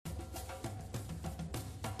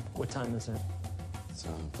What time is it? It's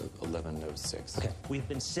 11:06. Okay, we've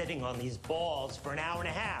been sitting on these balls for an hour and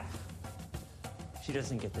a half. She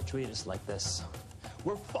doesn't get to treat us like this.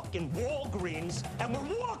 We're fucking Walgreens, and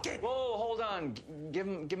we're walking! Whoa, hold on. Give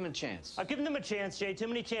him a chance. I've given them a chance, Jay. Too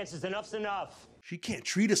many chances. Enough's enough. She can't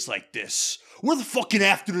treat us like this. We're the fucking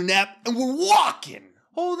afternoon nap, and we're walking.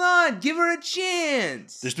 Hold on, give her a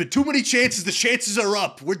chance. There's been too many chances. The chances are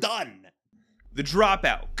up. We're done. The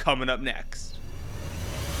Dropout coming up next.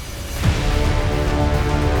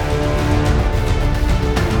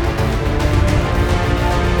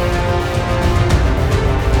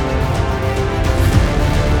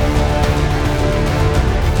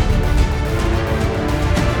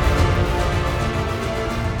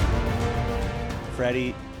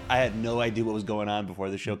 Freddie, I had no idea what was going on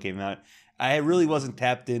before the show came out. I really wasn't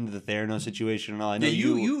tapped into the Theranos situation and all. I know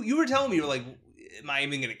You were telling me, you were like, am I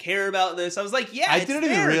even going to care about this? I was like, yeah, I it's didn't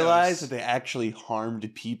even Theranos. realize that they actually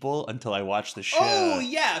harmed people until I watched the show. Oh,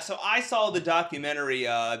 yeah. So I saw the documentary,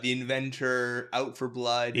 The Inventor, Out for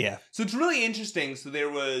Blood. Yeah. So it's really interesting. So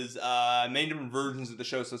there was many different versions of the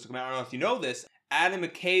show supposed to come out. I don't know if you know this. Adam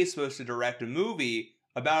McKay is supposed to direct a movie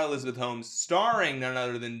about Elizabeth Holmes starring none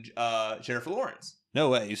other than Jennifer Lawrence. No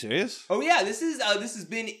way. You serious? Oh, yeah. This has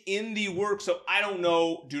been in the works. So I don't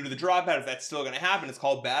know, due to the Dropout, if that's still going to happen. It's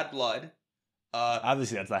called Bad Blood.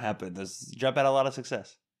 Obviously, that's not happened. Does Dropout had a lot of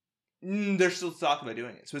success? They're still talking about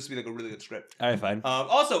doing it. It's supposed to be like a really good script. All right, fine.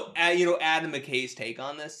 Also, Adam McKay's take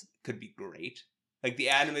on this could be great. Like the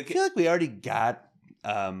Adam I McKay. feel like we already got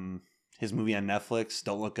his movie on Netflix,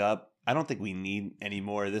 Don't Look Up. I don't think we need any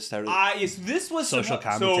more of this type of Yes, this was social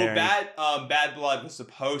commentary. So Bad Blood was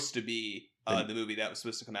supposed to be the movie that was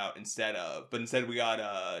supposed to come out instead we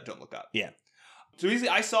got Don't Look Up. Yeah. So basically,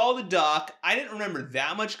 I saw the doc. I didn't remember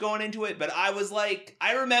that much going into it, but I was like,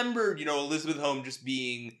 I remembered, Elizabeth Holmes just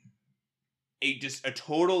being a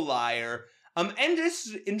total liar. And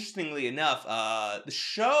just interestingly enough, the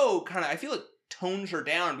show kind of, I feel like, tones her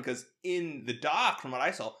down because in the doc, from what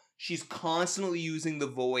I saw, she's constantly using the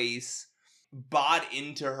voice, bought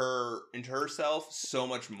into herself so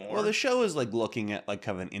much more. Well, the show is like looking at like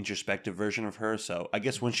kind of an introspective version of her. So I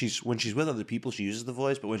guess when she's with other people, she uses the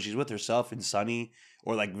voice, but when she's with herself and Sunny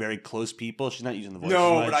or like very close people, she's not using the voice.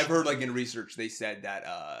 No, as much. but I've heard like in research they said that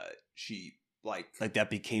she like that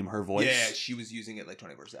became her voice. Yeah, she was using it like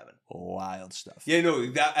 24/7. Wild stuff. Yeah,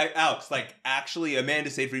 no, Alex, like actually Amanda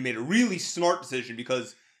Seyfried made a really smart decision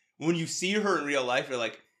because when you see her in real life, you're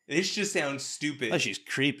like, this just sounds stupid. Oh, she's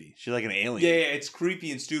creepy. She's like an alien. Yeah, it's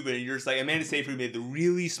creepy and stupid. And you're just like, Amanda Seyfried made the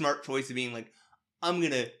really smart choice of being like, I'm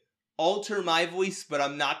going to alter my voice, but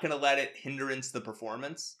I'm not going to let it hindrance the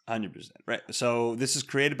performance. 100%. Right. So this is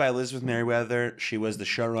created by Elizabeth Merriweather. She was the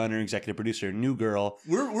showrunner, executive producer of New Girl.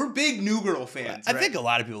 We're big New Girl fans. I think a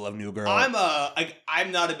lot of people love New Girl.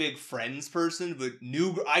 I'm not a big Friends person, but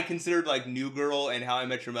I considered like New Girl and How I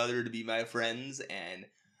Met Your Mother to be my friends, and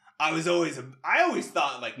I always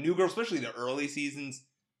thought like New Girl, especially the early seasons.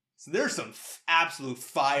 So there's some absolute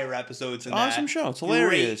fire episodes in that. Awesome show. It's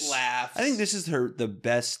hilarious. Great laughs. I think this is the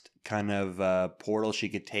best kind of portal she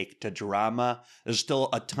could take to drama. There's still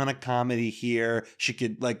a ton of comedy here. She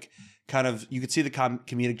could like kind of, you could see the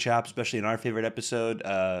comedic chops, especially in our favorite episode,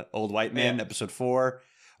 Old White Man, episode 4.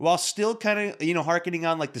 While still kind of, hearkening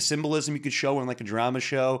on like the symbolism you could show in like a drama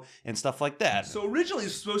show and stuff like that. So originally it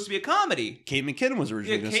was supposed to be a comedy. Kate McKinnon was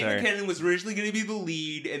originally going to Kate McKinnon was originally going to be the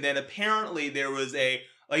lead, and then apparently there was a,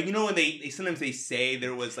 like, when they sometimes they say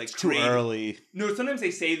there was like too early. No, sometimes they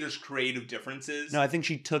say there's creative differences. No, I think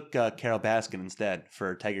she took Carol Baskin instead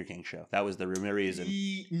for Tiger King show. That was the reason.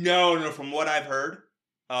 No, from what I've heard,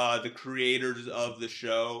 the creators of the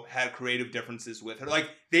show had creative differences with her. Like,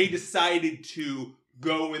 they decided to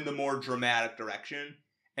go in the more dramatic direction,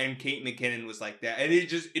 and Kate McKinnon was like that, and it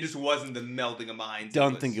just wasn't the melding of minds.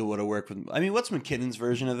 Don't think it would have worked with. I mean, what's McKinnon's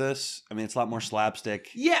version of this? I mean, it's a lot more slapstick.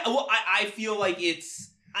 Yeah, well, I feel like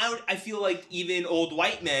I feel like even Old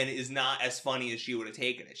White Men is not as funny as she would have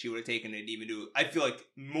taken it. She would have taken it even to, I feel like,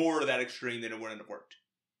 more of that extreme than it wouldn't have worked.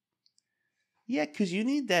 Yeah, because you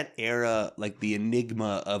need that era, like the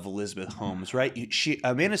enigma of Elizabeth Holmes, right?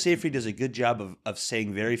 Amanda Seyfried does a good job of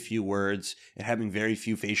saying very few words and having very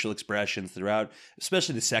few facial expressions throughout,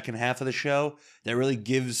 especially the second half of the show. That really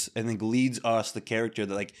gives, and then leads us the character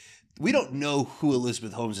that, like, we don't know who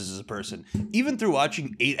Elizabeth Holmes is as a person. Even through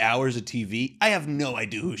watching 8 hours of TV, I have no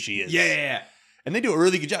idea who she is. Yeah. And they do a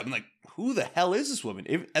really good job. I'm like, who the hell is this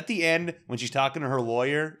woman? At the end, when she's talking to her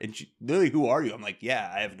lawyer, and she literally, who are you? I'm like,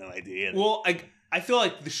 yeah, I have no idea. Well, I feel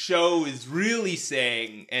like the show is really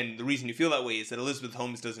saying, and the reason you feel that way is that Elizabeth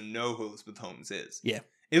Holmes doesn't know who Elizabeth Holmes is. Yeah.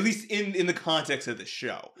 At least in the context of the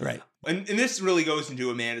show. Right. And this really goes into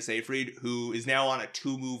Amanda Seyfried, who is now on a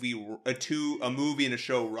movie and a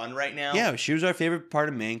show run right now. Yeah, she was our favorite part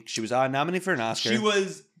of Mank. She was nominated for an Oscar.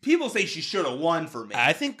 People say she should have won for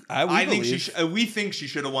Mank. We think she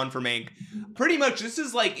should have won for Mank. Pretty much, this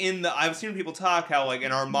is like I've seen people talk how like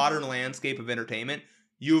in our modern landscape of entertainment,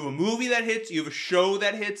 you have a movie that hits, you have a show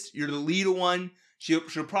that hits, you're the lead of one. She'll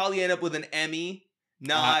probably end up with an Emmy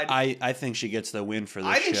nod. I think she gets the win for this.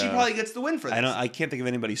 I think she probably gets the win for this. I can't think of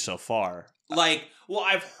anybody so far.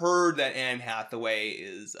 I've heard that Anne Hathaway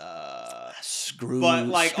is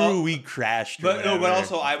we crashed. But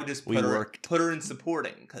also I would just put her in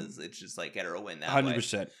supporting because it's just like get her a win that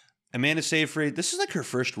 100%. way. Amanda Seyfried, this is like her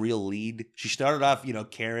first real lead. She started off,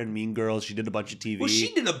 Karen, Mean Girls. She did a bunch of TV. Well,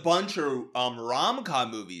 she did a bunch of rom-com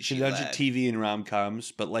movies. She did a bunch of TV and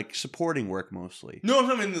rom-coms, but like supporting work mostly. No,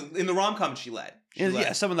 in the rom-com she led.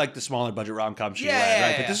 Yeah, some of like the smaller budget rom-coms she led,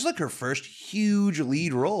 right? But this is like her first huge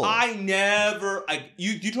lead role.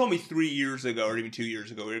 You told me 3 years ago or even 2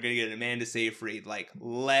 years ago we were going to get an Amanda Seyfried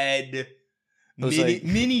led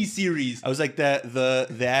mini series. I was like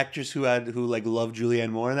the actress who like loved Julianne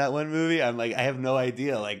Moore in that one movie. I'm like, I have no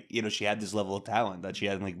idea. Like, she had this level of talent that she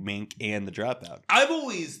had in like Mank and The Dropout. I've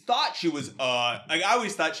always thought she was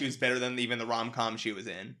better than even the rom-com she was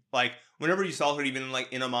in. Like whenever you saw her even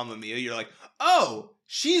in a Mamma Mia, you're like, oh,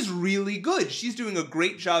 she's really good. She's doing a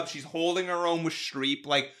great job. She's holding her own with Streep.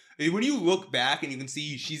 Like when you look back and you can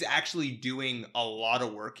see she's actually doing a lot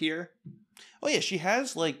of work here. Oh yeah, she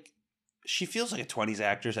has she feels like a 20s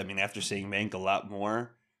actress. I mean, after seeing Mank a lot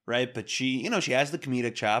more, right? But she has the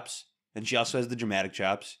comedic chops, and she also has the dramatic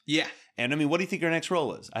chops. Yeah. And I mean, what do you think her next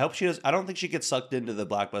role is? I hope she does. I don't think she gets sucked into the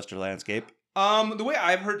blockbuster landscape. The way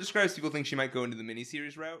I've heard described, people think she might go into the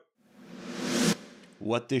miniseries route.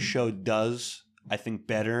 What this show does, I think,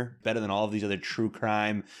 better than all of these other true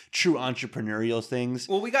crime, true entrepreneurial things.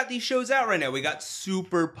 Well, we got these shows out right now. We got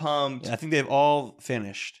Super Pumped. I think they've all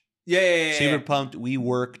finished. Yeah. Super Pumped, We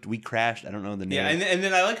Worked, We Crashed. I don't know the name. Yeah, and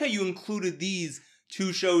then I like how you included these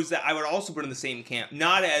two shows that I would also put in the same camp.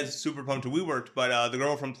 Not as Super Pumped and We Worked, but The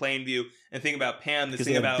Girl from Plainview and Think About Pam. Because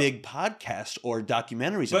they have big podcasts or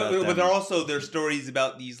documentaries about them. But they're also their stories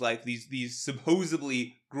about these these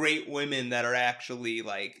supposedly great women that are actually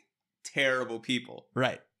terrible people.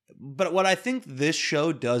 Right. But what I think this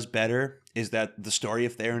show does better is that the story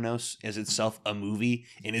of Theranos is itself a movie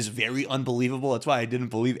and is very unbelievable. That's why I didn't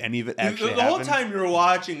believe any of it actually The whole happened. time you're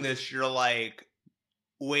watching this, you're like,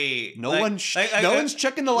 wait. No one's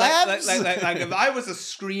checking the labs? If I was a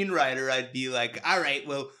screenwriter, I'd be like, all right,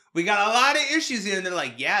 well, we got a lot of issues here. And they're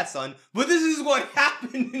like, yeah, son, but this is what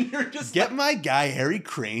happened. And you're just Get my guy, Harry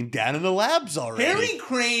Crane, down in the labs already. Harry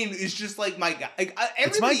Crane is just like my guy.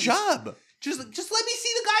 It's my job. Just let me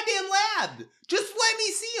see the goddamn lab. Just let me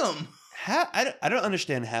see him. I don't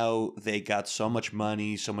understand how they got so much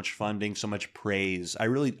money, so much funding, so much praise. I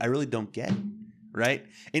really don't get it, right?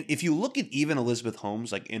 And if you look at even Elizabeth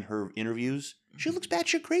Holmes, in her interviews, she looks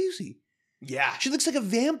batshit crazy. Yeah. She looks like a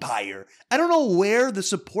vampire. I don't know where the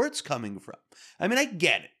support's coming from. I mean, I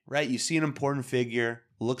get it, right? You see an important figure,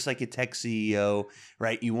 looks like a tech CEO,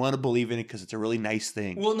 right? You want to believe in it because it's a really nice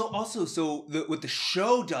thing. Well, no, also, what the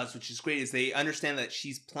show does, which is great, is they understand that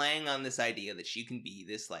she's playing on this idea that she can be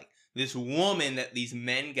this woman that these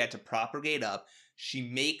men get to propagate up. She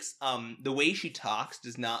makes the way she talks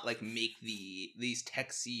does not make these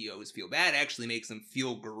tech CEOs feel bad. It actually makes them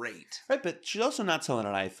feel great. Right, but she's also not selling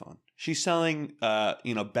an iPhone. She's selling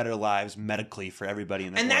better lives medically for everybody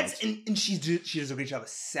in the world. And she does a great job of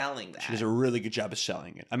selling that. She does a really good job of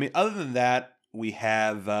selling it. I mean, other than that, we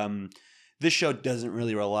have this show doesn't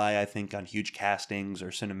really rely, I think, on huge castings or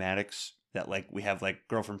cinematics. That we have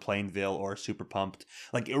Girl from Plainville or Super Pumped.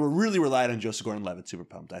 It really relied on Joseph Gordon-Levitt, Super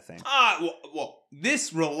Pumped, I think. Well,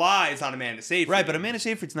 this relies on Amanda Seyfried. Right, but Amanda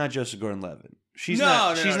Seyfried's not Joseph Gordon-Levitt. She's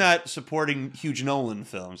not supporting huge Nolan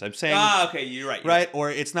films. I'm saying. Okay, you're right. Right, or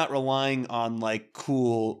it's not relying on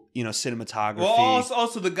cool, cinematography. Well,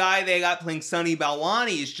 also the guy they got playing Sonny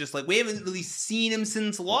Balwani is just we haven't really seen him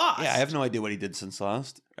since Lost. Yeah, I have no idea what he did since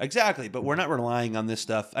Lost. Exactly, but we're not relying on this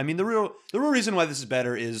stuff. I mean, the real reason why this is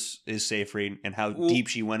better is Seyfried and how deep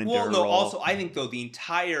she went into her role. Also, I think though the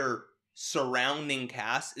entire surrounding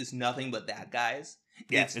cast is nothing but that guys.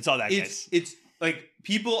 Yeah, it's all that guys. It's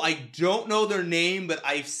people I don't know their name, but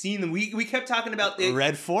I've seen them. We kept talking about it.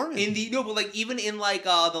 Red Foreman. Even in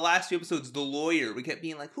the last few episodes, The Lawyer, we kept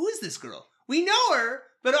being like, who is this girl? We know her,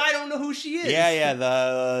 but I don't know who she is. Yeah,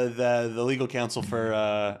 the legal counsel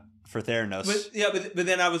for Theranos. But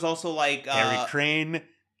then I was also Harry Crane.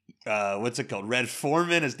 what's it called? Red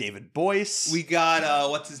Foreman as David Boyce. We got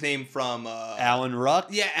what's his name from Alan Ruck.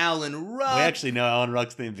 Yeah, Alan Ruck. We actually know Alan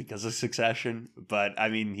Ruck's name because of Succession, but I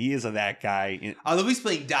mean, he is that guy. Although he's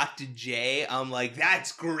playing Dr. J, I'm like,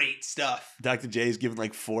 that's great stuff. Dr. J is given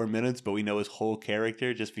like 4 minutes, but we know his whole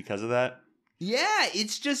character just because of that. Yeah,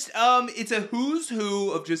 it's just it's a who's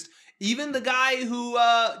who of just even the guy who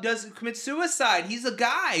commits suicide. He's a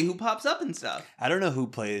guy who pops up and stuff. I don't know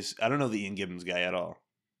the Ian Gibbons guy at all.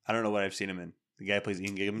 I don't know what I've seen him in. The guy who plays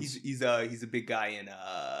Ian Gibbons. He's a big guy in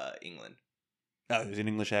England. Oh, he's an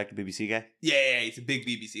English actor, BBC guy? Yeah, he's a big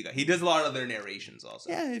BBC guy. He does a lot of their narrations also.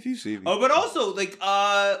 Yeah, if you see me. Oh, but also, like,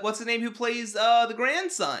 what's the name who plays the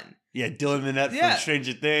grandson? Yeah, Dylan Minnette from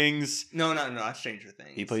Stranger Things. No, not Stranger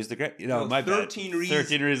Things. He plays the my 13 bad. Reasons.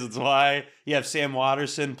 13 Reasons Why. You have Sam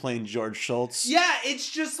Watterson playing George Schultz. Yeah, it's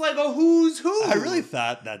just like a who's who. I really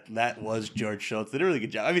thought that was George Schultz. They did a really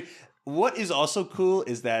good job. I mean, what is also cool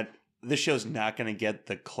is that this show's not going to get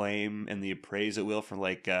the claim and the appraise it will for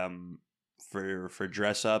like for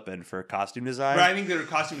dress up and for costume design. But I think their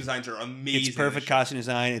costume designs are amazing. It's perfect costume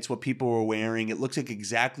design. It's what people were wearing. It looks like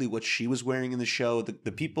exactly what she was wearing in the show.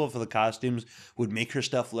 The people for the costumes would make her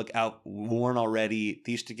stuff look worn already.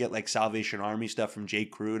 They used to get like Salvation Army stuff from J.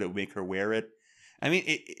 Crew to make her wear it. I mean,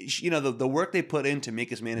 the work they put in to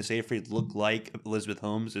make Amanda Seyfried look like Elizabeth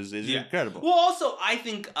Holmes is incredible. Well, also, I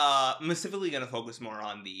think I'm specifically going to focus more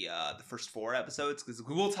on the first 4 episodes because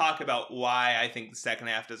we'll talk about why I think the second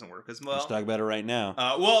half doesn't work as well. Let's talk about it right now.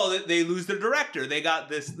 Well, they lose their director. They got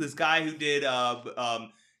this guy who did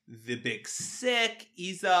The Big Sick.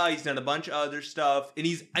 He's done a bunch of other stuff, and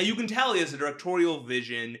you can tell he has a directorial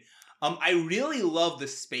vision. I really love the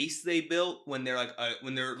space they built when they're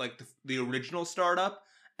like the original startup,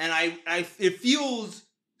 and it feels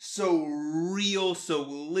so real, so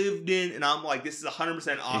lived in, and I'm like, this is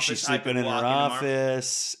 100% office. She's sleeping in her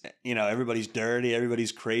office. Everybody's dirty.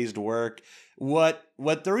 Everybody's crazed work. What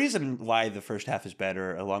the reason why the first half is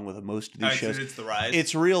better, along with most of these shows, it's the rise.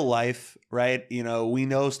 It's real life, right? We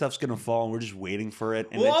know stuff's gonna fall, and we're just waiting for it,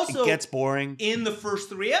 and also, it gets boring. In the first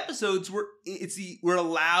 3 episodes, we're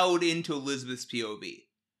allowed into Elizabeth's POV.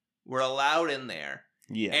 We're allowed in there,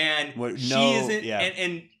 yeah, and she isn't,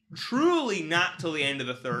 and truly not till the end of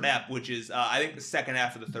the 3rd ep, which is I think the second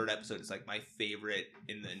half of the 3rd episode is like my favorite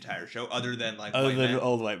in the entire show, other than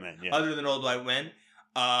Old White Men, yeah. Other than Old White Men.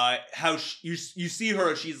 How you see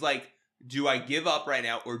her, she's like, do I give up right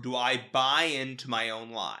now, or do I buy into my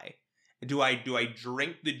own lie? Do I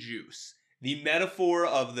drink the juice? The metaphor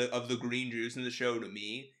of the green juice in the show to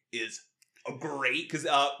me is great because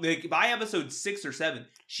like by episode 6 or 7,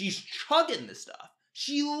 she's chugging this stuff.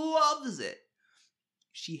 She loves it.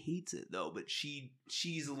 She hates it though, but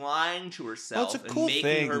she's lying to herself. Well, it's a cool and making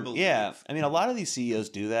thing. her believe. Yeah, I mean, a lot of these CEOs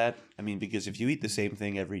do that. I mean, because if you eat the same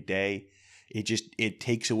thing every day, it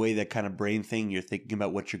takes away that kind of brain thing. You're thinking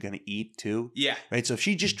about what you're going to eat too. Yeah. Right. So if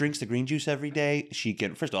she just drinks the green juice every day, she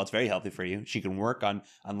can, first of all, it's very healthy for you. She can work on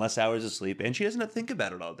less hours of sleep, and she doesn't have to think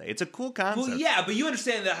about it all day. It's a cool concept. Well, yeah, but you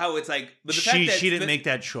understand that how it's like, but the fact that she didn't make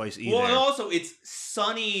that choice either. Well, and also it's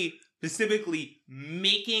Sunny specifically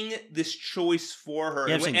making this choice for her.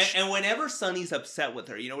 Yeah, and whenever Sunny's upset with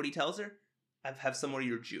her, you know what he tells her? Have some more of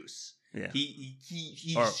your juice. Yeah.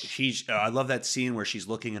 He's I love that scene where she's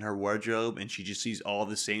looking in her wardrobe and she just sees all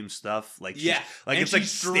the same stuff. Like it's like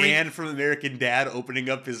Stan from American Dad opening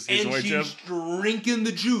up his wardrobe. She's drinking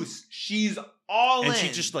the juice. She's all in. And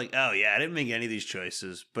she's just like, oh yeah, I didn't make any of these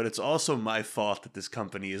choices, but it's also my fault that this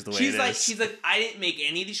company is the way it is. She's like, I didn't make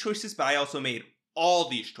any of these choices, but I also made all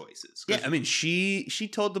these choices. Yeah, I mean, she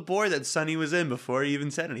told the boy that Sonny was in before he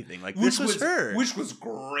even said anything. Like, this was her. Which was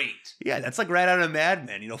great. Yeah, that's like right out of Mad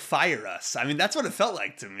Men, fire us. I mean, that's what it felt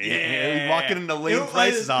like to me. Yeah. Walking into Lane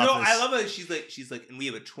Price's office. No, I love how she's like, and we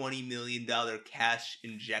have a $20 million cash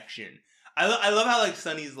injection. I love how like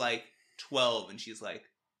Sonny's like 12 and she's like,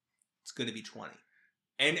 it's gonna be 20.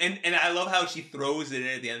 And I love how she throws it in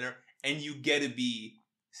at the end there, and you get to be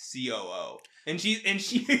COO. And she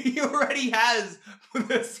already has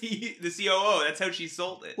the COO. That's how she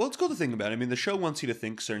sold it. Well, it's cool to think about. I mean, the show wants you to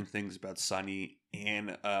think certain things about Sonny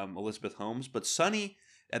and Elizabeth Holmes, but Sonny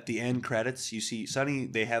at the end credits, you see Sonny.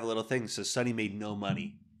 They have a little thing that says Sonny made no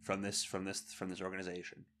money from this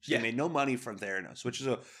organization. She made no money from Theranos, which is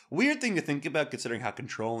a weird thing to think about considering how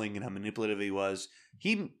controlling and how manipulative he was.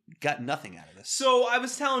 He got nothing out of this. So I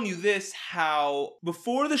was telling you this, how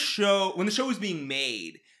before the show, when the show was being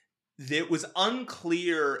made, it was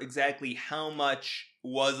unclear exactly how much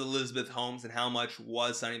was Elizabeth Holmes and how much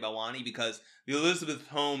was Sunny Balwani, because the Elizabeth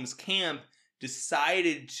Holmes camp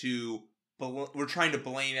decided to we're trying to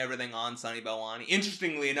blame everything on Sunny Balwani.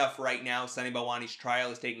 Interestingly enough, right now Sunny Balwani's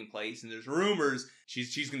trial is taking place, and there's rumors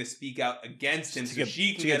she's going to speak out against him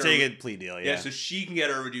she can get take a plea deal. Yeah, so she can get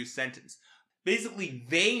a reduced sentence. Basically,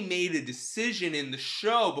 they made a decision in the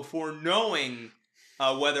show before knowing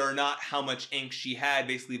whether or not how much ink she had,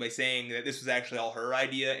 basically by saying that this was actually all her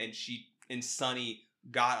idea, and she and Sunny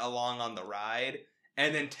got along on the ride.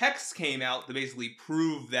 And then texts came out to basically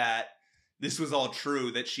prove that this was all true,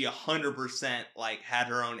 that she 100% like had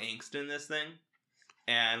her own angst in this thing,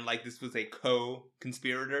 and like this was a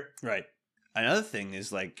co-conspirator. Right. Another thing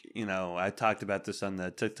is like, you know, I talked about this on the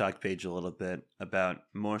TikTok page a little bit about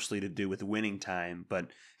mostly to do with winning time, but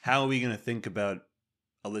how are we going to think about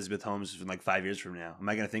Elizabeth Holmes in like 5 years from now? Am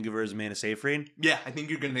I going to think of her as Amanda Seyfried? Yeah, I think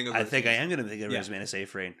you're going to think of her. I think I am going to think of her as Amanda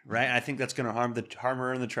Seyfried, right? I think that's going to harm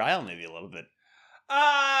her in the trial maybe a little bit.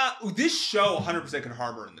 This show 100% can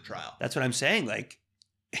harm her in the trial. That's what I'm saying. Like,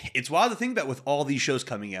 it's wild to think about with all these shows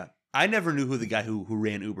coming out. I never knew who the guy who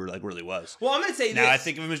ran Uber like really was. Well, I'm going to say now this. I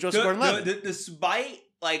think of him as Joseph Gordon-Levitt. Despite,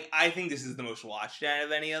 like, I think this is the most watched out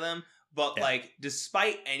of any of them. But, like,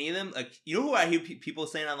 despite any of them, like, you know who I hear people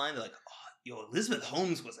saying online? They're like, Elizabeth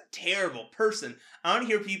Holmes was a terrible person. I want to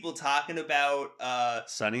hear people talking about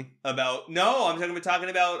Sunny. I'm talking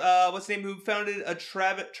about what's his name? Who founded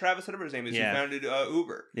Travis whatever his name is? Yeah. Who founded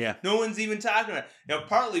Uber? Yeah. No one's even talking about it. Now,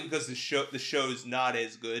 partly because the show's not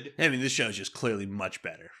as good. I mean, this show is just clearly much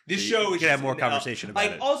better. This show is we can have more conversation about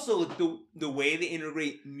like, it. Also, like, the way they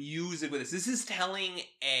integrate music with this. This is telling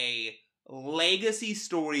a legacy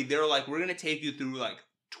story. They're like, we're gonna take you through like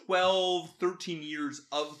 12, 13 years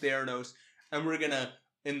of Theranos. And we're gonna,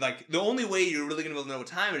 and like, the only way you're really gonna be able to know what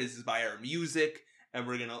time it is by our music. And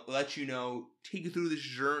we're gonna let you know, take you through this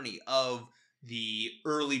journey of the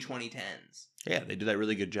early 2010s. Yeah, they do that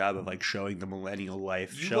really good job of like showing the millennial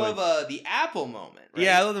life. You love the Apple moment, right?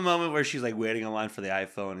 Yeah, I love the moment where she's like waiting in line for the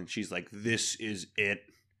iPhone and she's like, this is it,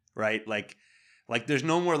 right? Like there's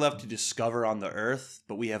no more left to discover on the earth,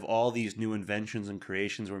 but we have all these new inventions and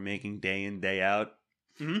creations we're making day in, day out.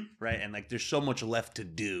 Mm-hmm. Right, and like there's so much left to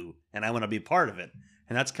do, and I want to be part of it,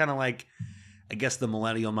 and that's kind of like, I guess, the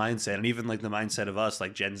millennial mindset, and even like the mindset of us,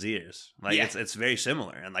 like Gen Zers. Like it's very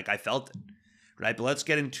similar, and like I felt it, right? But let's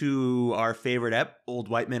get into our favorite Old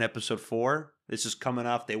White Man episode 4. This is coming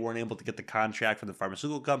off. They weren't able to get the contract from the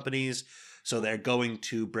pharmaceutical companies, so they're going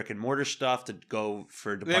to brick and mortar stuff to go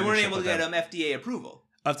for. They weren't able to get FDA approval.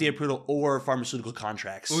 FDA approval or pharmaceutical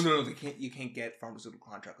contracts. Oh no, they can't. You can't get pharmaceutical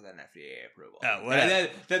contract without an FDA approval. Oh,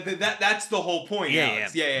 whatever. That's the whole point.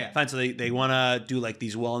 Yeah. Fine. So they want to do like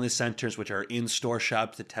these wellness centers, which are in-store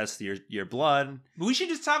shops to test your blood. But we should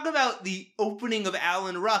just talk about the opening of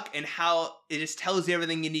Alan Ruck and how it just tells you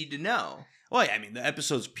everything you need to know. Well, yeah, I mean, the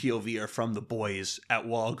episode's POV are from the boys at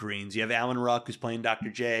Walgreens. You have Alan Ruck, who's playing Dr.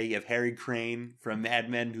 J. You have Harry Crane from Mad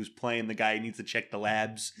Men, who's playing the guy who needs to check the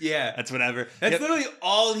labs. Yeah. That's whatever. That's literally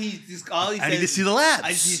all he says. I need to see the labs. I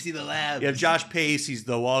just need to see the labs. You have Josh Pace. He's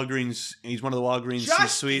the Walgreens. He's one of the Walgreens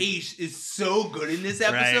C-suite. Josh Pace is so good in this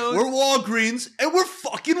episode. Right. We're Walgreens, and we're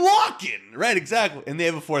fucking walking. Right, exactly. And they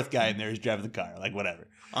have a fourth guy in there who's driving the car. Like, whatever.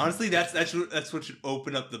 Honestly, that's what should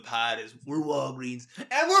open up the pod is we're Walgreens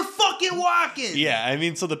and we're fucking walking. Yeah, I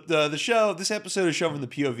mean, so the show, this episode is shown from the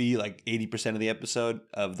POV like 80% of the episode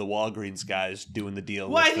of the Walgreens guys doing the deal.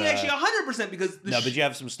 Well, I think actually 100% because but you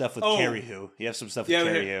have some stuff with Carrie Who. You have some stuff with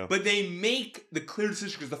Carrie Who. But they make the clear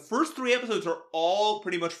decision because the first 3 episodes are all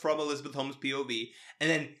pretty much from Elizabeth Holmes' POV, and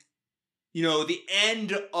then. You know, the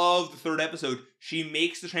end of the 3rd episode, she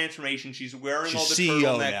makes the transformation. She's wearing all the CEO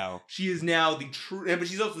turtleneck. now. She is now the true, but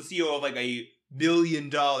she's also the CEO of like a $1 billion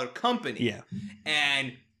company. Yeah.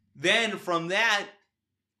 And then from that,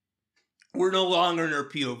 we're no longer in her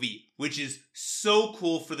POV, which is so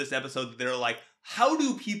cool for this episode that they're like, how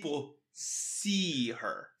do people see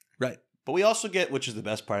her? Right. But we also get, which is the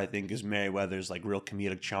best part, I think, is Meriwether's like real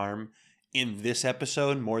comedic charm in this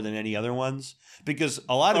episode more than any other ones, because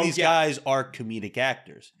a lot of these guys are comedic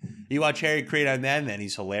actors. You watch Harry Crane on Mad Men,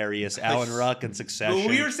 he's hilarious. Alan Ruck in Succession. But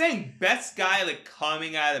we were saying best guy like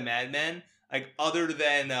coming out of Mad Men, like other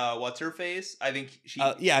than what's her face? I think she.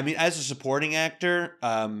 Yeah, I mean, as a supporting actor,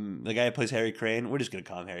 the guy who plays Harry Crane, we're just gonna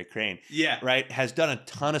call him Harry Crane. Yeah, right. Has done a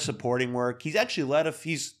ton of supporting work. He's actually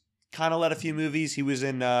he's kind of led a few movies. He was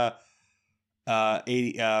in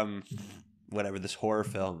whatever, this horror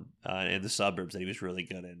film in the suburbs that he was really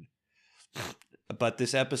good in. But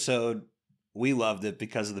this episode, we loved it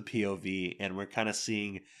because of the POV, and we're kind of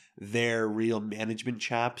seeing their real management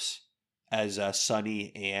chops as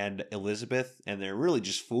Sunny and Elizabeth, and they're really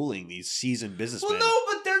just fooling these seasoned businessmen. Well,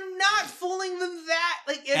 no, but they're not fooling them that.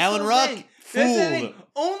 Like Alan Ruck fooled.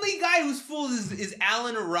 Only guy who's fooled is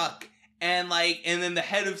Alan Ruck. and then the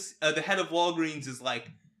head of Walgreens is like,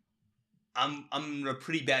 I'm in a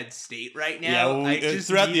pretty bad state right now.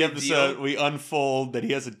 Throughout the episode, we unfold that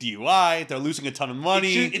he has a DUI. They're losing a ton of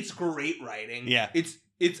money. It's great writing. Yeah.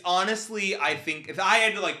 It's honestly, I think, if I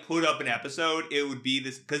had to like put up an episode, it would be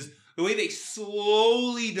this, because the way they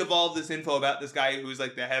slowly devolve this info about this guy who's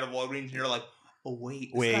like the head of Walgreens, and you're like, oh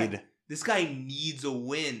wait, this guy needs a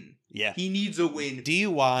win. Yeah. He needs a win.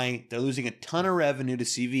 DUI, they're losing a ton of revenue to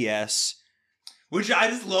CVS. Which I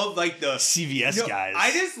just love, like the CVS guys.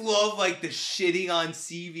 I just love like the shitting on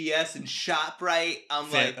CVS and ShopRite.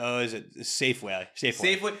 Is it Safeway?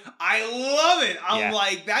 Safeway. I love it. I'm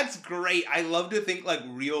like, that's great. I love to think like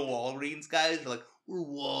real Walgreens guys are like, we're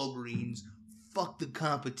Walgreens. Fuck the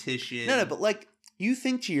competition. No, but like, you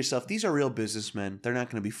think to yourself, these are real businessmen. They're not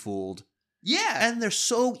going to be fooled. Yeah. And they're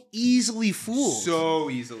so easily fooled.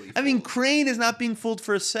 I mean, Crane is not being fooled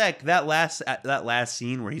for a sec. That last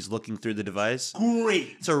scene where he's looking through the device.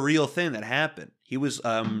 Great. It's a real thing that happened. He was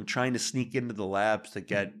trying to sneak into the labs to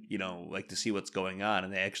get, to see what's going on,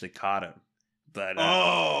 and they actually caught him. But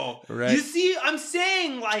right. You see, I'm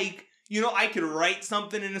saying like, I could write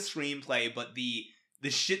something in a screenplay, but the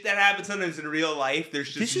shit that happens sometimes in real life,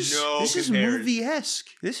 there's just This comparison. is movie-esque.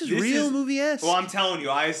 This is real movie-esque. Well, I'm telling you,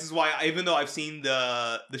 this is why, even though I've seen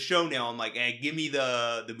the show now, I'm like, hey, give me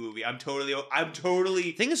the movie. I'm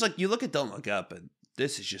totally. Thing is, like, you look at Don't Look Up, and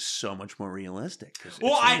this is just so much more realistic.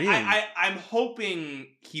 Well, I'm hoping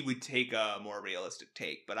he would take a more realistic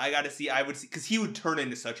take, but I would see, because he would turn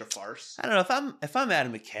into such a farce. I don't know, if I'm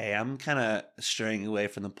Adam McKay, I'm kind of straying away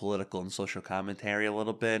from the political and social commentary a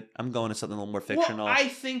little bit. I'm going to something a little more fictional. Well, I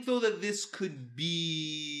think though that this could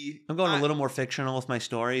be. I'm going a little more fictional with my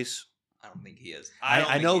stories. I don't think he is.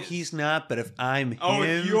 I know he's not, but if I'm him,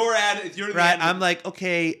 if you're right, I'm like,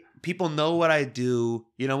 okay. People know what I do.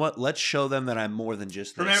 You know what? Let's show them that I'm more than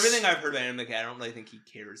just this. From everything I've heard about Adam McKay, I don't really think he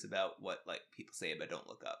cares about what like people say about Don't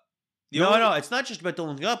Look Up. No, it's not just about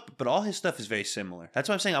Don't Look Up, but all his stuff is very similar. That's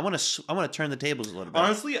what I'm saying. I want to turn the tables a little bit.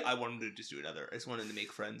 Honestly, I want him to just do another. I just want him to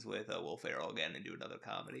make friends with Will Ferrell again and do another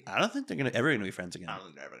comedy. I don't think they're ever going to be friends again. I don't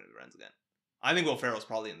think they're ever going to be friends again. I think Will Ferrell's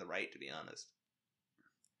probably in the right, to be honest.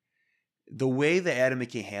 The way that Adam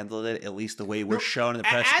McKay handled it, at least the way we're shown in the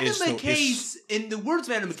press, in the words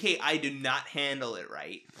of Adam McKay, I did not handle it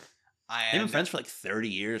right. They've been friends for like 30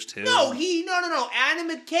 years too. No. Adam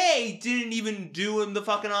McKay didn't even do him the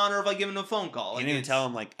fucking honor of like giving him a phone call. He didn't even tell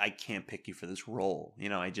him like, I can't pick you for this role.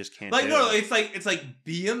 I just can't. Like it's like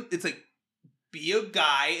be a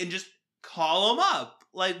guy and just call him up.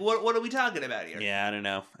 Like, what are we talking about here? Yeah, I don't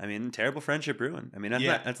know. I mean, terrible friendship ruin. I mean,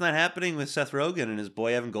 that's not happening with Seth Rogen and his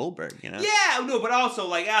boy Evan Goldberg, Yeah, no, but also,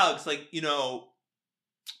 like, Alex, like,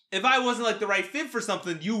 if I wasn't, like, the right fit for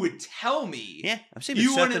something, you would tell me. Yeah, I'm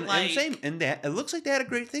saying and it looks like they had a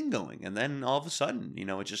great thing going, and then all of a sudden,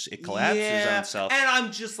 it collapses on itself. And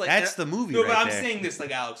I'm just like... That's the movie No, right but I'm there. saying this,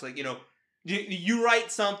 like, Alex, like, you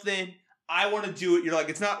write something... I want to do it. You're like,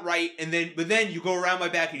 it's not right. But then you go around my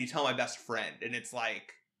back and you tell my best friend. And it's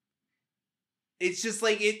like, it's just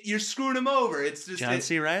like, you're screwing him over. It's just John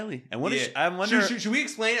C. Reilly. And what is, I wonder. Should we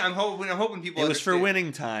explain? I'm hoping people It was understand. for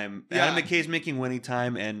Winning Time. Yeah. Adam McKay's making Winning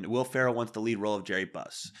Time, and Will Ferrell wants the lead role of Jerry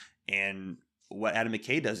Buss. And what Adam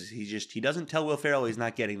McKay does is he doesn't tell Will Ferrell he's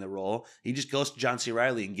not getting the role. He just goes to John C.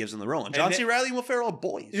 Reilly and gives him the role. And John C. Reilly and Will Ferrell are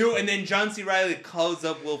boys. And then John C. Reilly calls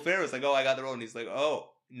up Will Ferrell. It's like, oh, I got the role. And he's like, oh,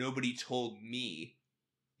 nobody told me.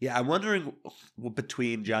 Yeah, I'm wondering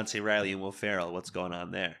between John C. Reilly and Will Ferrell, what's going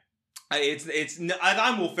on there? If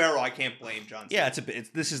I'm Will Ferrell, I can't blame John C. Yeah,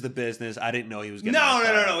 this is the business. I didn't know he was going to.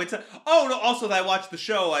 No. Also, if I watched the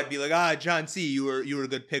show, I'd be like, John C. You were a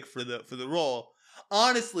good pick for the role.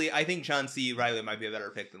 Honestly, I think John C. Reilly might be a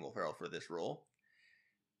better pick than Will Ferrell for this role.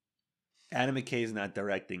 Adam McKay's not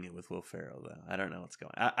directing it with Will Ferrell, though. I don't know what's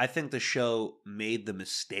going on. I think the show made the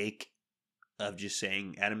mistake of just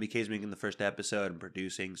saying Adam McKay's making the first episode and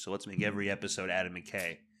producing, so let's make every episode Adam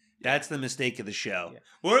McKay. That's the mistake of the show. Yeah.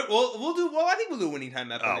 I think we'll do a Winning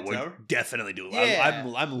Time episode. We'll definitely do. Yeah.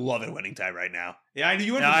 I'm loving Winning Time right now. Yeah, I know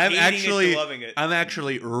you went from hating it to loving it. I'm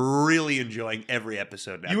actually really enjoying every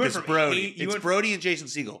episode now. It's Brody and Jason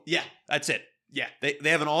Segel. Yeah. That's it. Yeah. They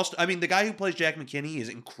have an all-star. I mean, the guy who plays Jack McKinney is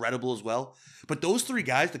incredible as well. But those three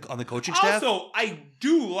guys on the coaching staff. Also, I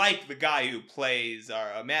do like the guy who plays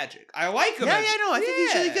Magic. I like him. Yeah, no, I think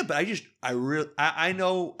he's really good. But I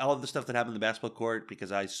know all of the stuff that happened in the basketball court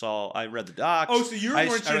because I read the docs. Oh, so you're more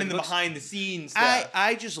interested in the behind-the-scenes stuff.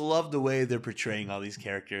 I just love the way they're portraying all these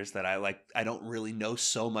characters that I don't really know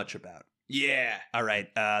so much about. Yeah. All right,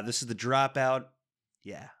 this is the Dropout.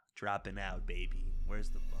 Yeah, dropping out, baby.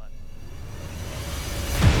 Where's the